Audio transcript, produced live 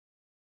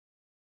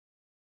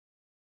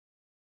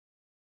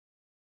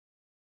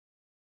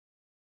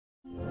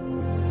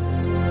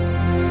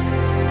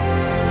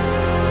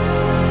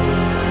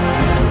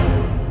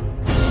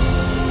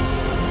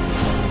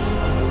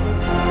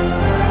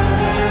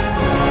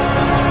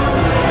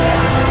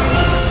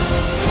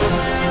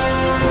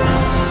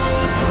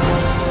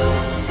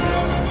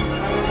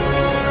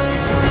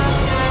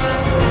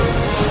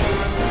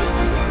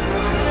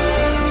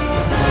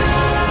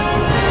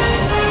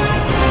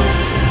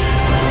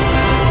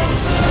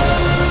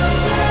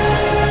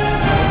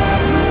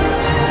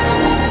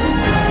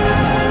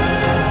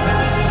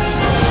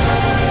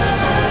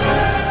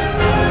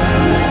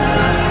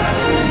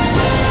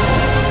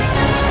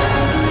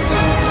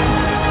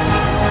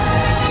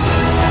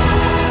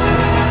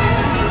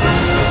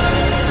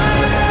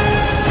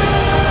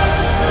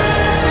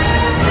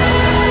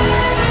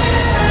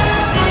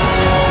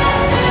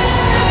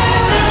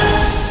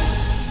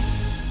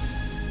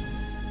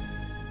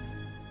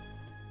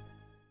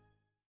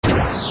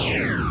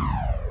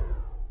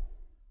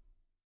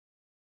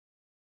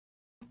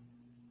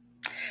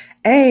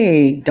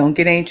Hey, don't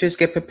get anxious,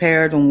 get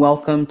prepared, and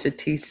welcome to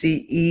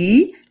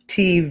TCE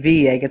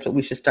TV. I guess what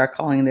we should start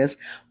calling this,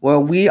 where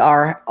we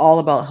are all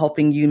about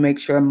helping you make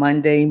sure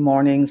Monday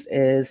mornings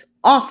is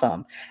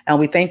awesome. And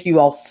we thank you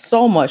all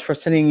so much for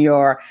sending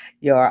your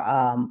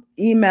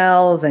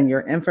emails and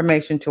your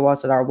information to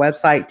us at our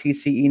website,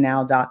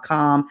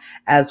 tcenow.com,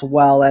 as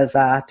well as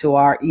to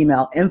our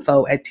email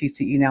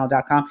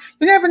info@tcenow.com.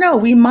 You never know,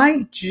 we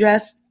might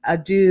just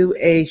do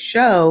a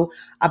show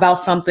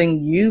about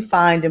something you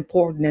find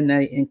important in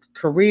the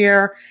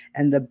career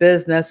and the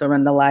business or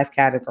in the life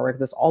category.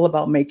 It's all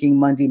about making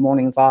Monday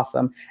mornings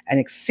awesome and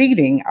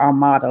exceeding our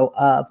motto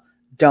of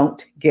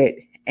don't get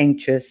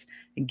anxious,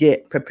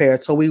 get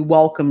prepared. So we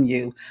welcome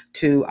you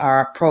to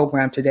our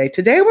program today.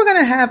 Today, we're going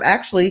to have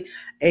actually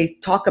a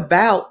talk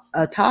about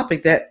a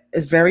topic that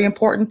is very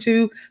important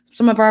to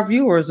some of our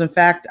viewers. In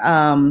fact,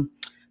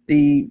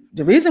 the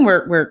reason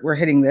we're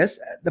hitting this,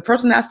 the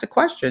person asked a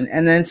question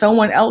and then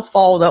someone else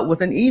followed up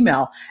with an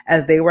email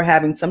as they were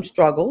having some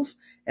struggles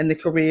in the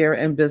career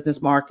and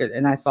business market.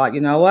 And I thought, you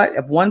know what,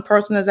 if one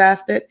person has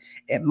asked it,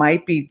 it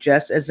might be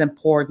just as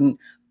important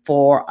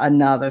for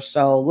another.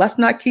 So let's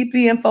not keep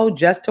the info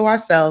just to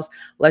ourselves.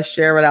 Let's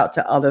share it out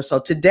to others. So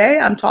today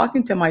I'm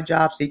talking to my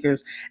job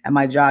seekers and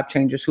my job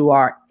changers who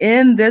are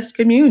in this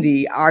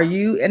community. Are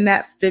you in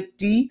that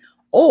 50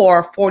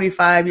 or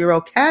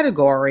 45-year-old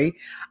category?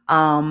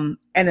 And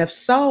if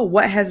so,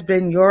 what has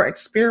been your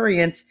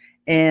experience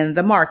in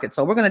the market?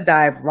 So we're going to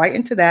dive right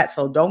into that.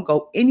 So don't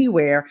go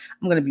anywhere.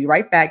 I'm going to be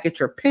right back. Get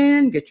your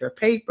pen, get your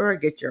paper,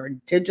 get your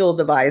digital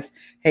device.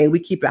 Hey, we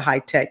keep it high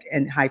tech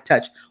and high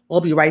touch. We'll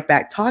be right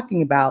back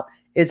talking about,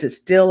 is it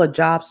still a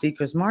job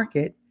seekers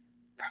market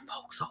for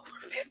folks over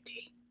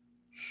 50?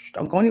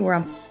 Don't go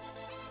anywhere.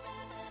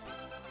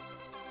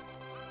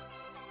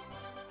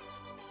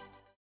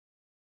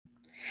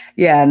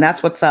 Yeah, and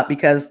that's what's up,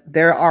 because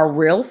there are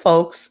real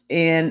folks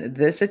in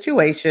this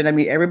situation. I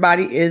mean,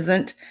 everybody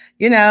isn't,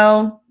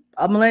 a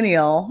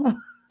millennial,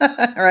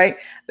 right?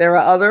 There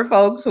are other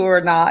folks who are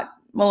not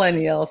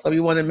millennials, so we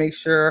want to make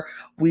sure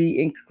we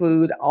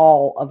include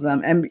all of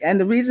them. And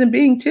the reason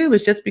being too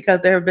is just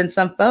because there have been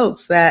some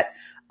folks that,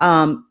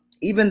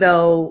 even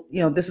though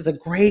this is a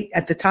great,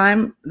 at the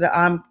time that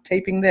I'm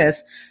taping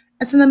this,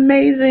 it's an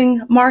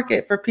amazing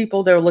market for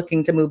people that are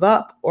looking to move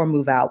up or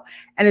move out.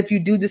 And if you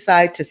do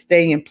decide to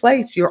stay in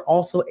place, you're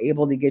also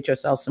able to get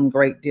yourself some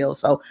great deals.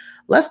 So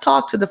let's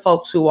talk to the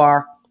folks who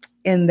are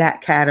in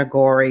that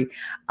category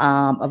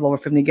of over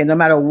 50. Again, no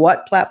matter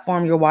what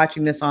platform you're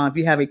watching this on, if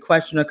you have a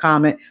question or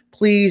comment,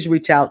 please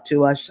reach out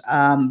to us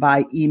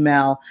by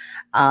email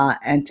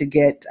and to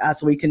get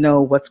so we can know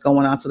what's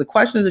going on. So the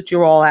questions that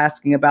you're all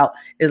asking about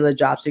is the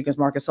job seekers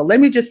market. So let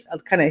me just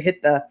kind of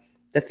hit the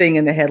thing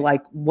in the head,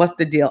 like, what's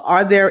the deal?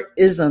 Are there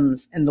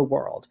isms in the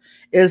world?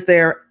 Is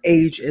there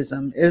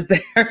ageism? Is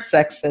there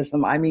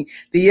sexism? I mean,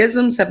 the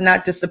isms have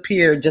not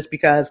disappeared just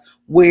because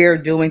we're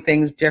doing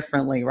things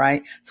differently,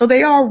 right? So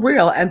they are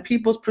real, and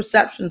people's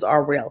perceptions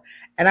are real.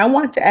 And I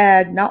want to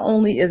add, not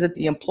only is it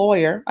the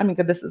employer, I mean,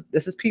 because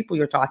this is people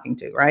you're talking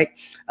to, right?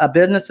 A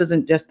business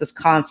isn't just this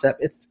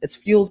concept. It's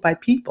fueled by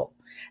people.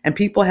 And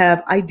people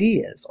have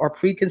ideas or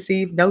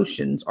preconceived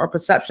notions or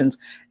perceptions,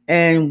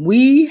 and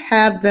we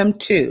have them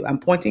too. I'm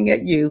pointing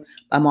at you.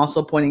 I'm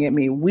also pointing at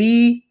me.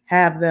 We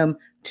have them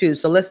too.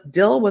 So let's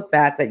deal with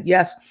that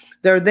yes,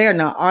 they're there.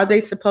 Now, are they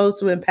supposed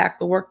to impact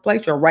the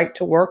workplace, or right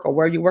to work, or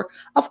where you work?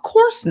 Of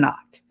course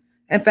not.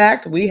 In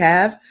fact, we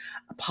have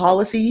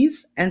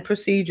policies and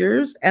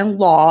procedures and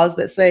laws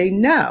that say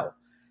no,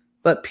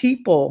 but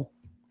people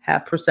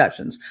have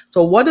perceptions.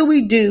 So what do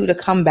we do to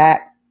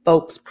combat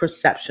folks'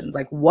 perceptions?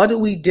 Like, what do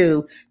we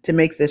do to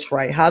make this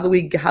right? How do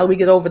we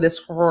get over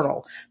this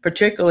hurdle,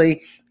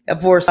 particularly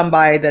for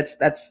somebody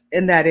that's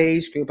in that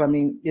age group? I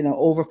mean,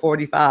 over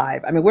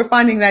 45. I mean, we're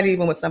finding that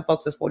even with some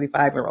folks as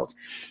 45-year-olds.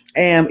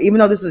 And even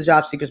though this is a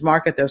job seekers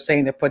market, they're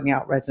saying they're putting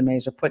out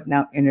resumes, they're putting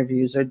out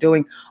interviews, they're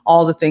doing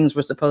all the things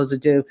we're supposed to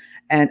do.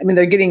 And I mean,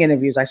 they're getting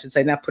interviews, I should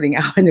say, not putting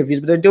out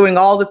interviews, but they're doing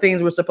all the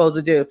things we're supposed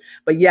to do,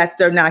 but yet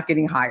they're not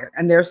getting hired.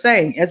 And they're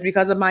saying it's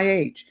because of my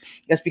age.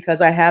 It's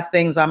because I have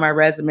things on my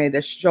resume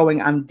that's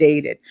showing I'm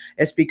dated.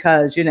 It's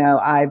because,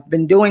 I've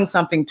been doing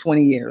something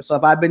 20 years. So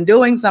if I've been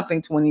doing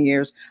something 20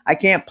 years, I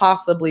can't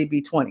possibly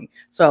be 20.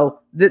 So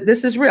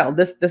this is real.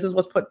 This is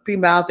what's put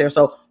people out there.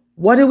 So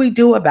what do we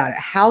do about it?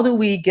 How do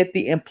we get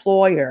the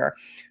employer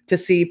to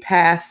see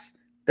past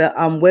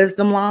the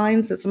wisdom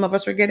lines that some of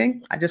us are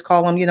getting? I just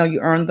call them, you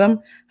earned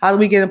them. How do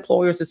we get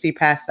employers to see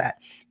past that?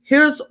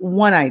 Here's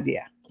one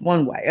idea,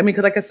 one way. I mean,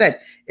 because like I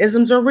said,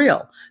 isms are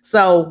real.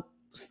 So,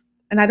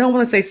 and I don't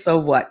want to say, so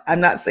what?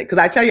 I'm not saying, because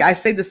I tell you, I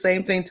say the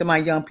same thing to my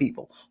young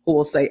people who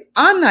will say,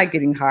 I'm not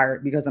getting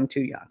hired because I'm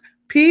too young.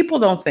 People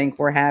don't think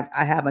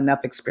I have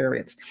enough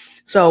experience.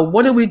 So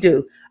what do we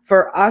do?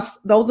 For us,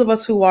 those of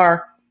us who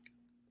are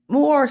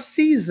more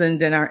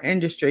seasoned in our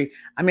industry,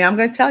 I mean, I'm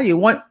going to tell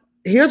you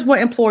here's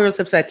what employers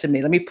have said to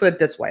me. Let me put it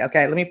this way.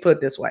 Okay. Let me put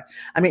it this way.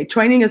 I mean,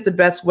 training is the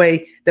best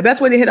way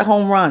to hit a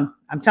home run.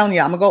 I'm telling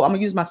you, I'm going to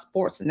use my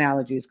sports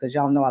analogies, because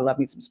y'all know I love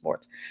me some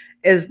sports.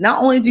 Is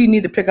not only do you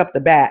need to pick up the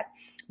bat,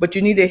 but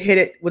you need to hit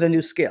it with a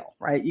new skill,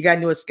 right? You got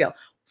to do a skill.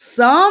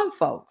 Some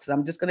folks,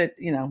 I'm just going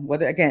to,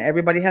 whether, again,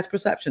 everybody has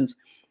perceptions.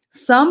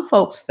 Some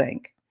folks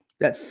think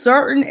that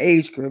certain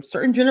age groups,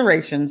 certain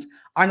generations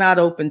are not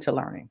open to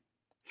learning.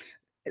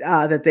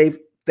 That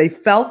they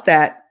felt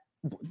that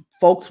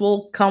folks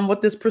will come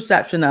with this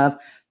perception of,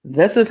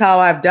 this is how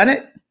I've done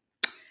it,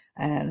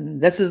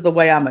 and this is the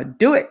way I'm going to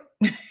do it,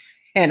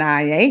 and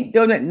I ain't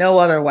doing it no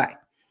other way.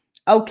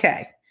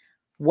 Okay,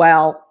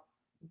 well,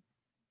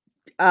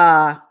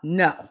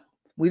 no,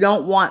 we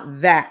don't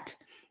want that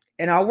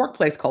in our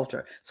workplace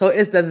culture. So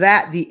is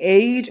the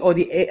age, or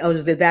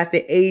is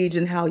the age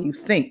and how you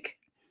think,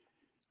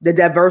 the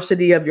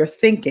diversity of your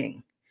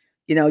thinking?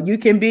 You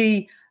can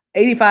be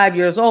 85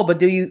 years old, but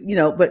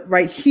but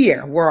right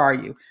here, where are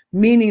you?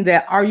 Meaning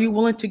that, are you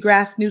willing to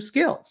grasp new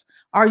skills?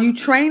 Are you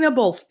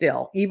trainable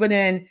still, even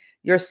in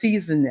your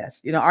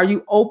seasonedness? Are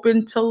you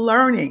open to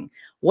learning?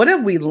 What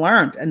have we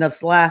learned in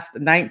this last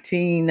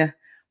 19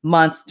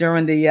 months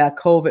during the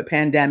COVID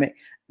pandemic?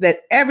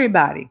 That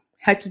everybody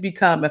had to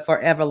become a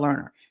forever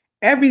learner.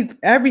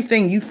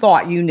 Everything you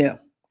thought you knew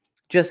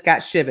just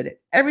got shifted.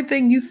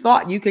 Everything you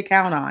thought you could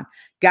count on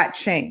got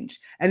changed.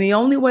 And the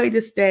only way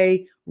to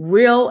stay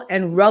real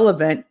and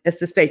relevant is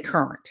to stay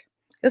current.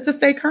 It's to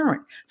stay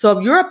current. So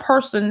if you're a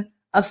person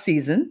of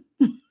season,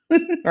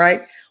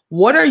 right?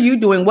 What are you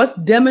doing? What's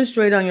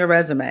demonstrated on your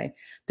resume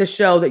to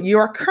show that you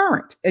are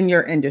current in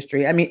your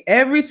industry? I mean,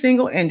 every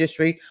single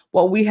industry,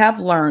 what we have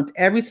learned,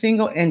 every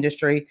single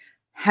industry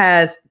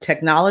has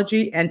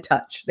technology and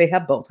touch. They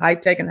have both high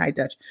tech and high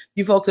touch.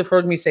 You folks have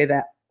heard me say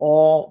that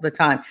all the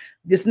time.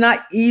 It's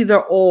not either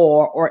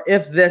or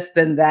if this,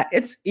 then that.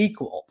 It's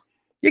equal.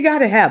 You got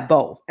to have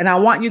both. And I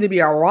want you to be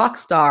a rock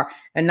star,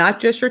 and not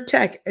just your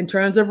tech, in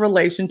terms of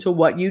relation to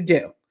what you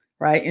do,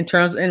 right?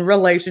 In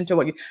relation to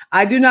what you,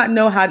 I do not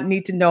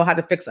need to know how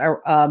to fix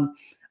a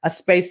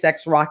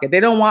SpaceX rocket.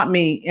 They don't want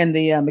me in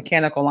the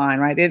mechanical line,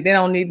 right? They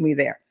don't need me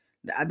there.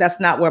 That's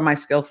not where my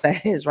skill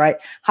set is, right?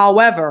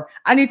 However,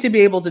 I need to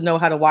be able to know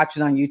how to watch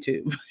it on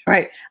YouTube,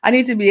 right? I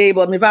need to be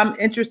able, if I'm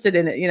interested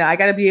in it, I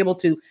got to be able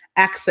to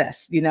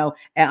access, and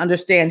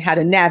understand how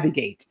to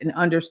navigate, and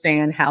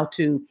understand how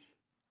to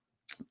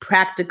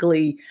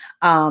practically,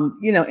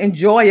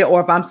 enjoy it.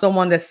 Or if I'm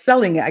someone that's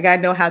selling it, I got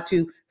to know how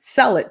to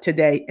sell it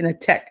today in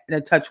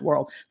a touch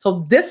world.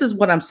 So this is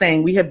what I'm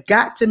saying. We have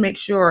got to make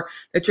sure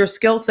that your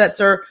skill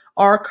sets are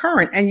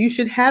current, and you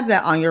should have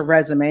that on your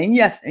resume. And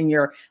yes, in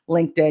your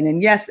LinkedIn,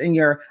 and yes, in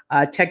your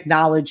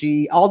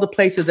technology, all the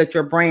places that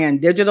your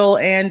brand, digital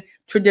and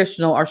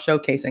traditional, are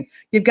showcasing.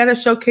 You've got to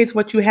showcase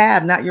what you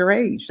have, not your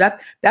age.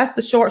 That's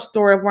the short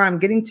story of where I'm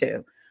getting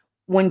to.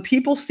 When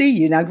people see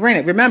you, now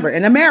granted, remember,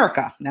 in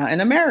America,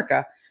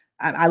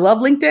 I love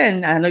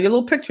LinkedIn. I know your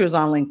little pictures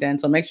on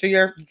LinkedIn, so make sure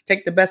you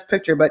take the best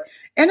picture. But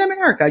in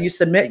America, you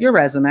submit your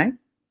resume,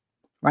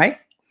 right?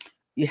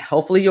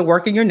 Hopefully you're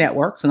working your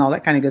networks and all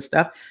that kind of good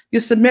stuff. You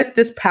submit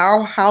this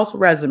powerhouse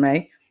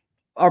resume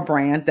or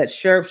brand that's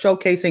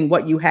showcasing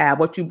what you have,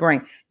 what you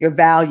bring, your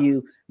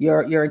value,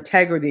 your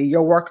integrity,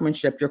 your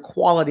workmanship, your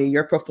quality,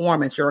 your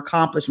performance, your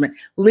accomplishment,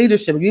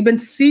 leadership. If you've been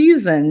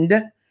seasoned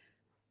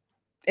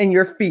in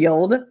your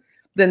field,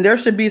 then there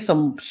should be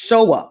some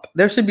show up.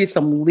 There should be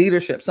some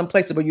leadership, some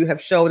places where you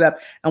have showed up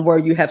and where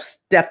you have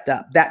stepped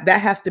up. That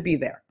has to be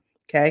there.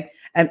 Okay.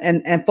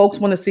 And folks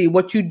want to see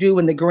what you do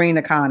in the green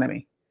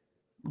economy.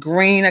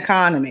 Green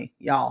economy,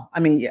 y'all. I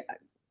mean,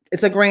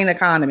 it's a green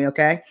economy.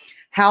 Okay.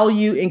 How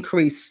you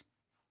increase.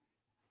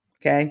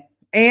 Okay.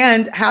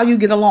 And how you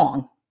get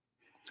along.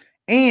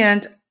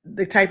 And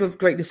the type of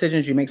great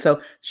decisions you make.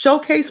 So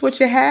showcase what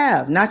you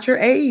have, not your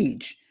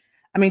age.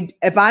 I mean,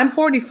 if I'm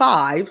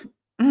 45,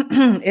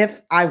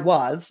 if I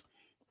was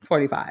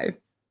 45,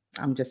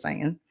 I'm just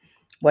saying,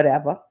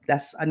 whatever,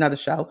 that's another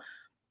show.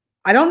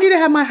 I don't need to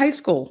have my high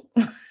school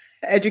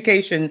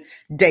education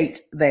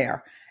date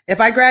there. If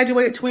I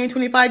graduated 20,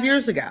 25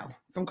 years ago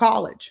from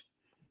college,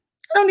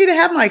 I don't need to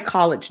have my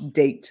college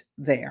date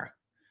there.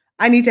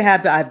 I need to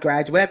have I've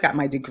graduated, I've got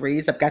my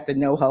degrees, I've got the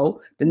know-how,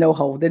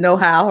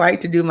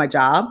 right, to do my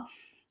job.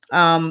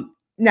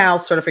 Now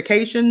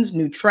certifications,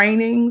 new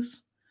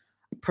trainings,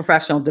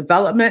 professional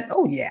development.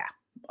 Oh yeah.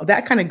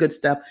 That kind of good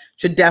stuff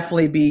should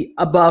definitely be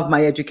above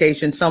my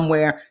education,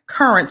 somewhere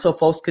current, so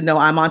folks can know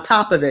I'm on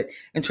top of it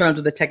in terms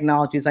of the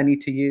technologies I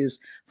need to use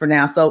for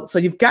now. So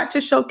you've got to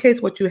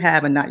showcase what you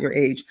have and not your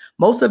age.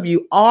 Most of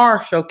you are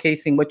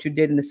showcasing what you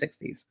did in the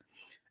 60s.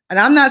 And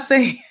I'm not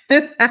saying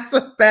that's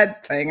a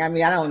bad thing. I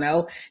mean, I don't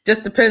know.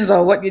 Just depends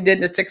on what you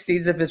did in the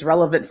 60s, if it's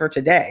relevant for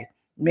today.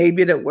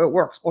 Maybe it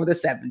works, or the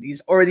 70s,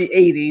 or the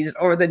 80s,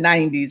 or the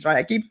 90s,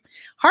 right?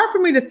 Hard for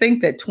me to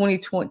think that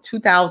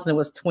 2000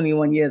 was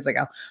 21 years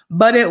ago,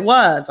 but it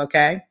was,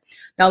 okay?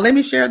 Now let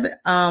me share the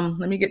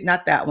let me get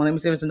not that one. Let me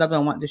see if there's another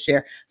one I want to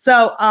share.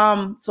 So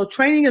so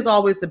training is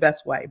always the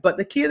best way, but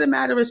the key of the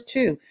matter is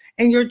too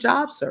in your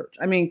job search.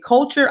 I mean,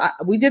 culture,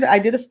 I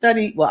did a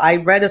study, well, I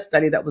read a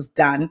study that was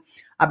done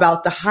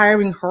about the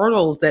hiring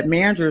hurdles that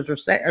managers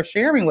are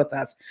sharing with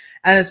us.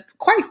 And it's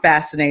quite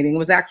fascinating. It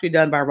was actually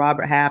done by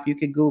Robert Half. You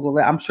could Google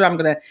it. I'm sure I'm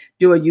going to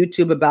do a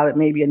YouTube about it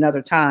maybe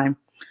another time.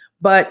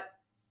 But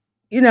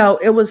you know,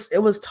 it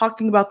was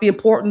talking about the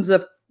importance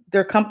of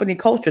their company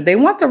culture. They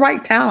want the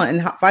right talent,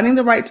 and finding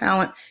the right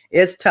talent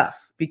is tough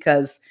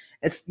because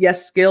it's,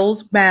 yes,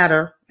 skills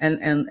matter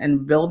and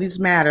abilities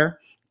matter.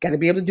 Got to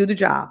be able to do the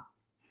job,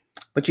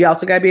 but you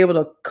also got to be able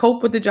to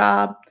cope with the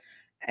job,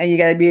 and you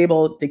got to be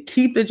able to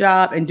keep the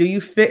job. And do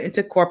you fit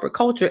into corporate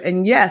culture?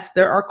 And yes,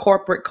 there are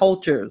corporate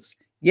cultures.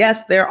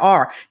 Yes, there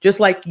are. Just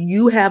like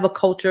you have a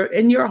culture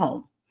in your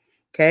home.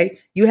 Okay,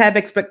 you have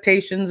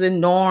expectations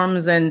and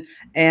norms and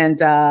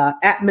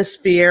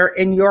atmosphere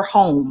in your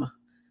home.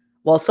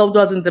 Well, so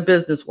doesn't the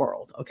business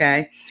world.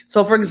 Okay,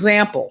 so for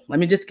example,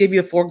 let me just give you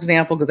a for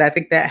example because I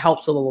think that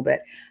helps a little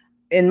bit.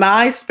 In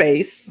my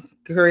space,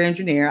 career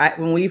engineer,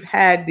 when we've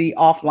had the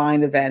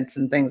offline events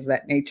and things of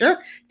that nature,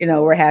 you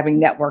know, we're having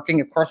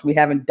networking. Of course, we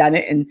haven't done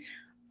it in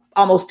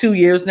almost 2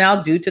 years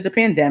now due to the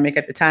pandemic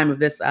at the time of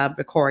this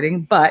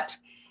recording, but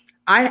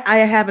I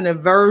have an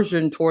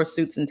aversion towards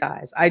suits and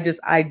ties.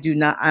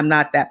 I'm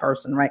not that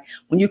person, right?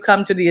 When you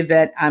come to the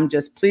event, I'm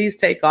just, please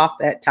take off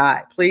that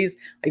tie. Please,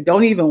 like,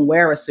 don't even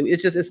wear a suit.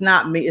 It's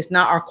not me. It's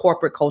not our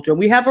corporate culture.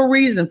 We have a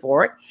reason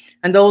for it.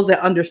 And those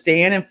that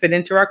understand and fit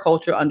into our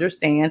culture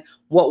understand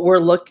what we're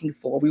looking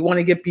for. We want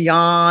to get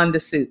beyond the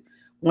suit.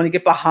 We want to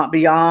get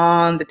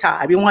beyond the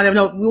tie. We want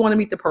to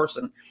meet the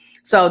person.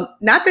 So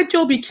not that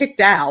you'll be kicked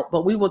out,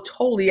 but we will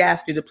totally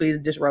ask you to please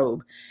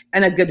disrobe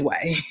in a good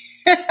way.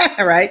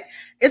 Right?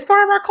 It's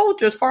part of our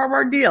culture. It's part of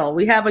our deal.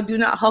 We have a do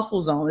not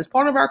hustle zone. It's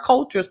part of our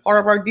culture. It's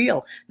part of our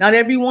deal. Not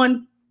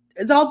everyone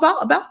is all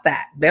about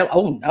that. They'll,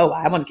 oh no,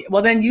 I want to get,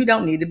 well, then you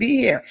don't need to be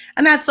here.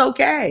 And that's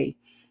okay.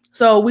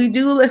 So we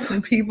do live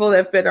with people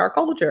that fit our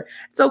culture.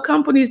 So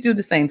companies do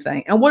the same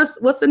thing. And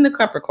what's in the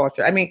corporate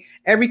culture? I mean,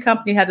 every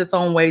company has its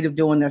own way of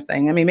doing their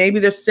thing. I mean,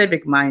 maybe they're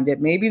civic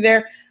minded. Maybe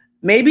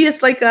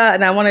it's like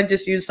and I want to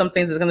just use some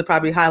things that's going to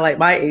probably highlight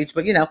my age,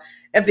 but you know,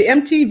 if the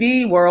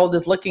MTV world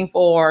is looking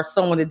for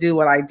someone to do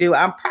what I do,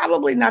 I'm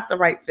probably not the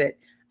right fit.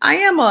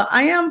 I'm not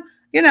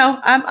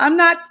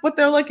what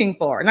they're looking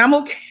for, and I'm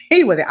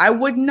okay with it. I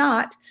would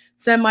not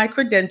send my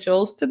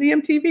credentials to the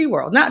MTV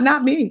world.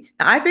 Not me.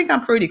 Now, I think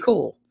I'm pretty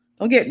cool.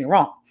 Don't get me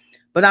wrong,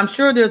 but I'm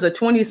sure there's a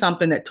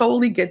 20-something that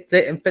totally gets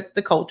it and fits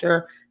the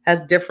culture,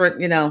 has different,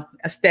 you know,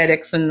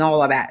 aesthetics and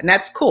all of that, and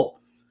that's cool.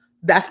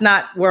 That's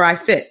not where I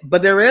fit,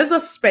 but there is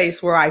a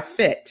space where I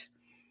fit,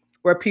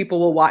 where people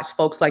will watch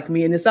folks like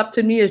me. And it's up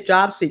to me as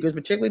job seekers,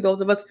 particularly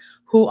those of us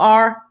who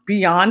are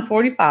beyond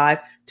 45,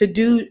 to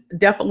do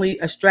definitely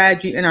a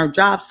strategy in our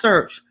job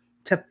search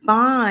to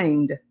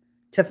find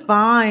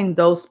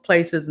those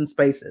places and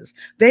spaces.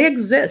 They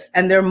exist,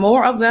 and there are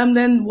more of them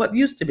than what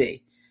used to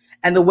be.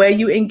 And the way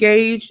you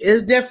engage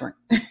is different,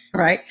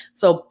 right?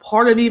 So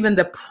part of even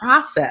the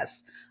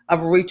process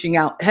of reaching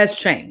out has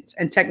changed,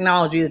 and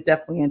technology is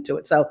definitely into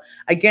it. So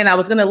again, I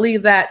was going to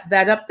leave that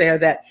up there,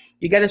 that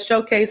you got to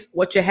showcase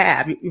what you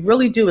have. You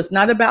really do. It's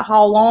not about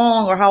how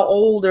long or how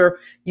older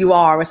you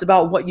are. It's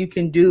about what you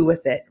can do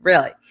with it,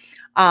 really.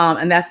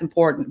 And that's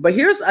important. But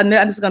this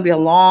is going to be a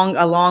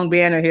long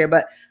banner here,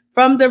 but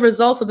from the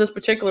results of this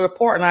particular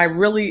report, and I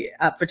really,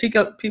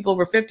 particular people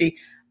over 50,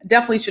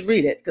 definitely should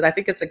read it because I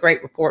think it's a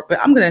great report, but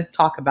I'm going to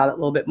talk about it a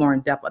little bit more in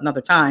depth another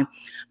time.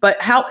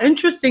 But how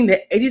interesting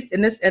that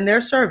in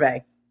their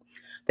survey,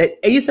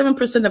 that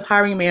 87% of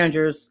hiring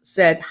managers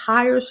said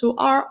hires who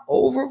are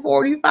over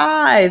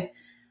 45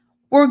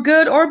 were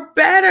good or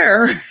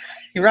better,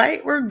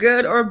 right? We're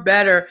good or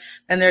better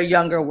than their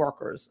younger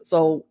workers.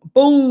 So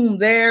boom,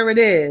 there it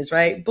is,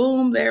 right?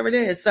 Boom, there it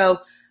is.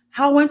 So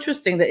how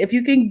interesting that if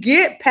you can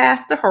get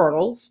past the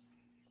hurdles,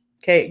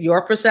 okay,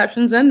 your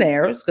perceptions and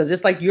theirs, because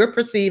it's like you're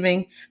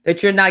perceiving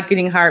that you're not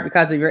getting hired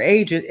because of your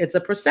age. It's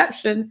a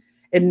perception.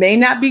 It may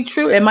not be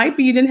true. It might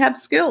be you didn't have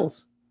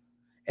skills.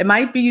 It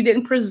might be you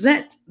didn't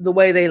present the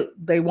way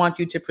they want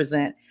you to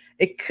present.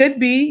 It could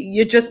be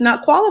you're just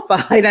not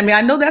qualified. I mean,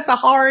 I know that's a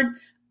hard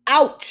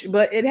ouch,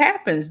 but it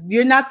happens.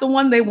 You're not the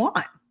one they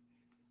want.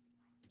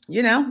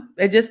 You know,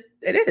 it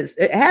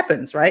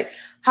happens, right?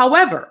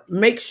 However,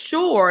 make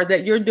sure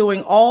that you're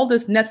doing all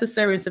this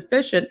necessary and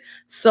sufficient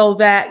so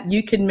that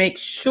you can make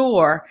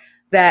sure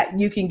that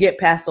you can get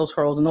past those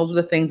hurdles. And those are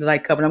the things that I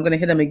covered. I'm going to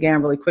hit them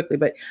again really quickly,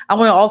 but I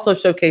want to also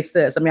showcase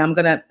this. I mean,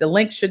 the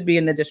link should be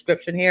in the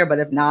description here, but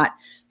if not,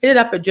 hit it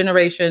up at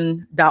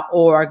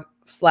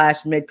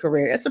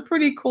generation.org/mid-career. It's a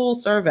pretty cool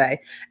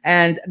survey.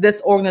 And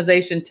this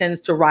organization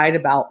tends to write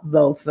about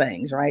those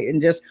things, right?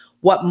 And just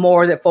what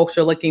more that folks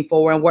are looking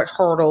for and what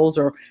hurdles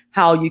or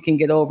how you can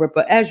get over it.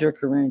 But as your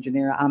career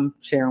engineer, I'm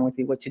sharing with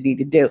you what you need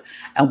to do.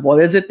 And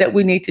what is it that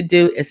we need to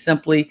do is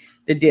simply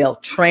the deal.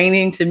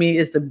 Training to me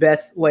is the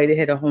best way to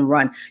hit a home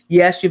run.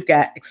 Yes, you've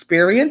got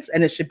experience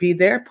and it should be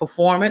there.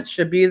 Performance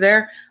should be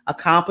there.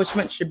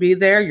 Accomplishment should be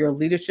there. Your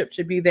leadership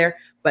should be there.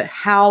 But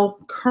how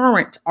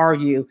current are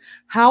you?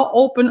 How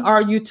open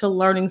are you to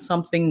learning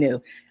something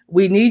new?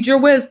 We need your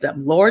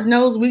wisdom. Lord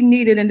knows we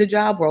need it in the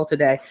job world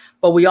today,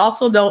 but we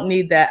also don't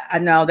need that. I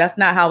know that's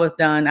not how it's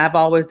done. I've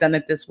always done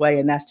it this way,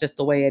 and that's just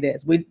the way it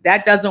is.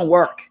 That doesn't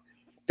work.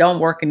 Don't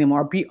work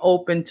anymore. Be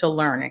open to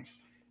learning.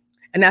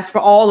 And that's for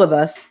all of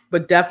us,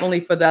 but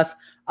definitely for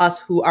us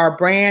who our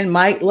brand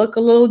might look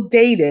a little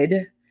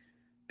dated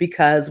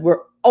because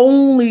we're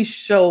only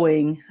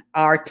showing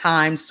our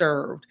time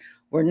served.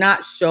 We're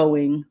not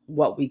showing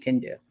what we can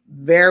do.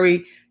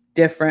 Very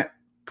different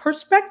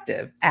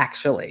perspective,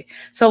 actually.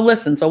 So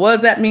listen, so what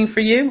does that mean for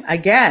you?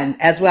 Again,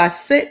 as I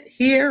sit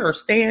here or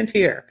stand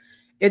here,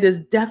 it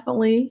is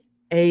definitely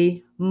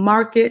a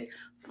market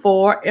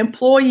for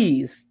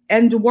employees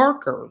and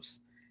workers.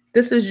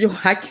 This is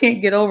I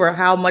can't get over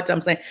how much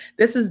I'm saying.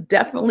 This is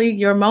definitely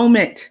your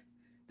moment.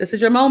 This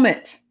is your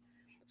moment.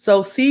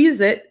 So seize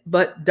it,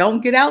 but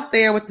don't get out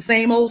there with the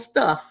same old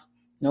stuff.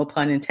 No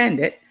pun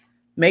intended.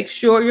 Make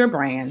sure your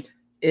brand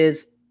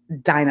is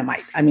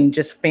dynamite. I mean,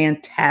 just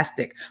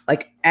fantastic,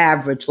 like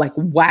average, like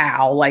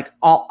wow, like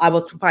all. I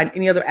will find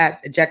any other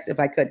adjective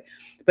I could,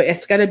 but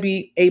it's got to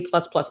be A+++.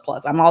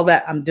 I'm all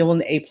that. I'm doing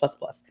the A++,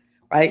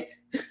 right?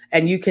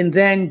 And you can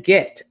then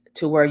get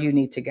to where you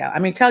need to go. I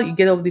mean,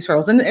 get over these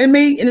hurdles, and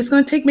it's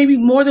going to take maybe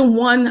more than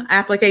one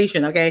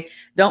application. Okay,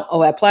 don't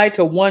I applied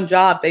to one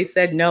job. They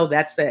said no,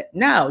 that's it.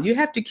 No, you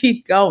have to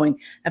keep going.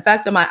 In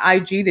fact, on my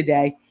IG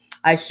today,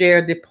 I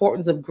shared the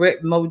importance of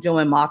grit,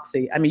 mojo, and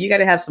moxie. I mean, you got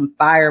to have some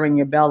fire in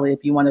your belly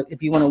if you want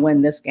to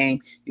win this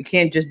game. You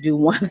can't just do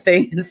one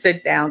thing and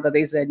sit down because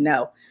they said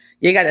no.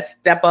 You got to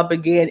step up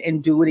again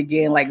and do it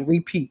again, like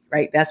repeat,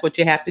 right? That's what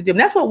you have to do. And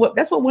that's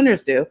what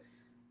winners do.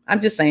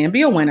 I'm just saying,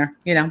 be a winner,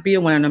 be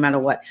a winner no matter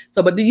what.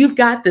 So, but you've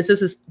got this.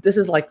 This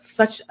is like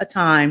such a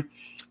time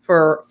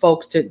for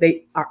folks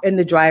they are in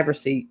the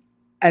driver's seat.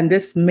 And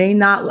this may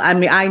not, I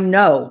mean, I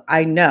know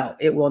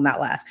it will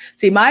not last.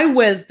 See, my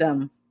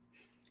wisdom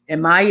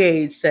and my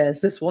age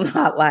says this will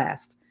not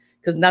last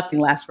because nothing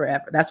lasts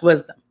forever. That's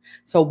wisdom.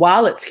 So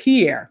while it's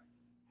here,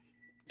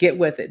 get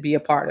with it, be a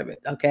part of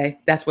it. Okay.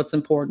 That's what's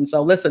important.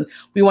 So listen,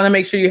 we want to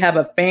make sure you have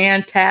a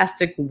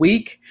fantastic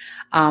week.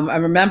 And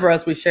remember,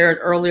 as we shared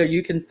earlier,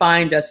 you can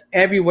find us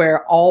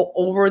everywhere, all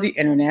over the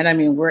internet. I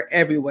mean, we're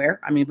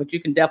everywhere. I mean, but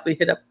you can definitely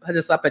hit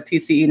us up at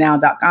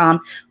tcenow.com.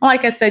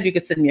 Like I said, you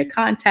can send me a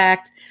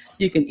contact.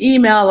 You can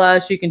email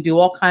us. You can do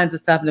all kinds of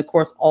stuff. And of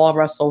course, all of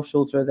our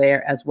socials are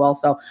there as well.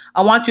 So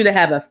I want you to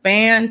have a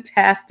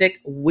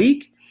fantastic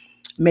week.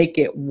 Make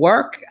it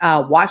work.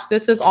 Watch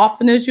this as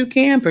often as you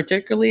can,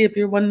 particularly if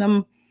you're one of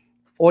them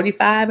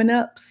 45 and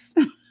ups.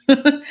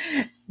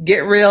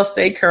 Get real,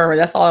 stay current.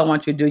 That's all I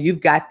want you to do.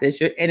 You've got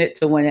this. You're in it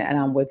to win it, and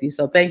I'm with you.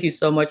 So thank you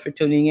so much for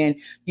tuning in.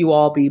 You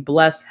all be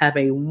blessed. Have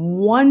a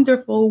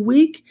wonderful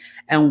week,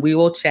 and we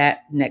will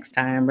chat next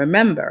time.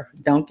 Remember,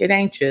 don't get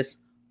anxious.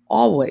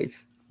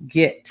 Always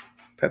get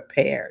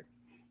prepared.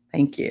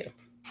 Thank you.